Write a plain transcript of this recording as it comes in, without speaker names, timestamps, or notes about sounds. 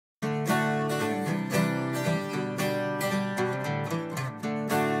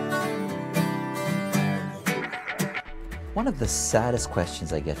One of the saddest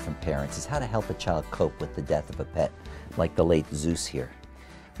questions I get from parents is how to help a child cope with the death of a pet, like the late Zeus here.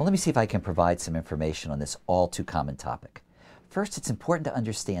 Well, let me see if I can provide some information on this all too common topic. First, it's important to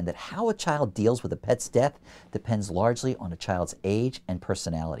understand that how a child deals with a pet's death depends largely on a child's age and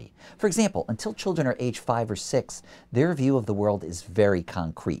personality. For example, until children are age 5 or 6, their view of the world is very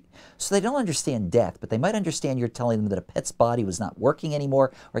concrete. So they don't understand death, but they might understand you're telling them that a pet's body was not working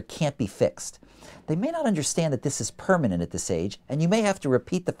anymore or it can't be fixed. They may not understand that this is permanent at this age, and you may have to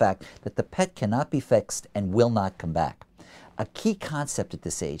repeat the fact that the pet cannot be fixed and will not come back. A key concept at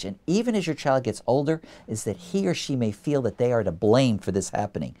this age, and even as your child gets older, is that he or she may feel that they are to blame for this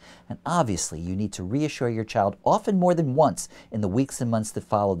happening. And obviously, you need to reassure your child often more than once in the weeks and months that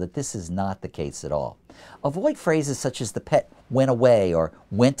follow that this is not the case at all. Avoid phrases such as the pet went away or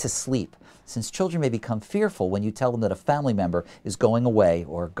went to sleep, since children may become fearful when you tell them that a family member is going away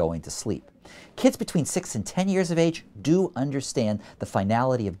or going to sleep. Kids between 6 and 10 years of age do understand the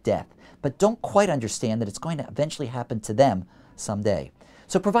finality of death, but don't quite understand that it's going to eventually happen to them someday.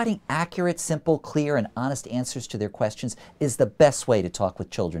 So providing accurate, simple, clear, and honest answers to their questions is the best way to talk with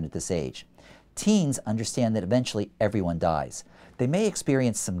children at this age. Teens understand that eventually everyone dies. They may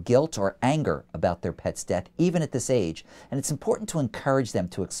experience some guilt or anger about their pet's death even at this age, and it's important to encourage them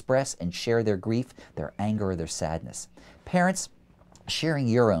to express and share their grief, their anger, or their sadness. Parents, sharing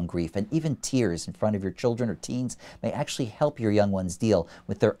your own grief and even tears in front of your children or teens may actually help your young ones deal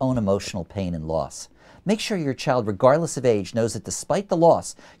with their own emotional pain and loss. Make sure your child, regardless of age, knows that despite the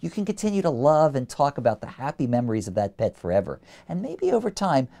loss, you can continue to love and talk about the happy memories of that pet forever, and maybe over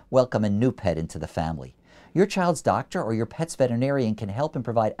time welcome a new pet into the family. Your child's doctor or your pet's veterinarian can help and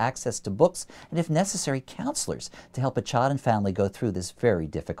provide access to books and, if necessary, counselors to help a child and family go through this very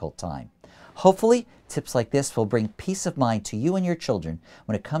difficult time. Hopefully, tips like this will bring peace of mind to you and your children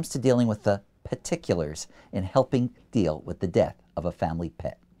when it comes to dealing with the particulars in helping deal with the death of a family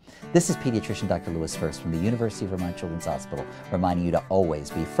pet. This is pediatrician Dr. Lewis First from the University of Vermont Children's Hospital, reminding you to always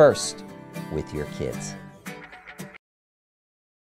be first with your kids.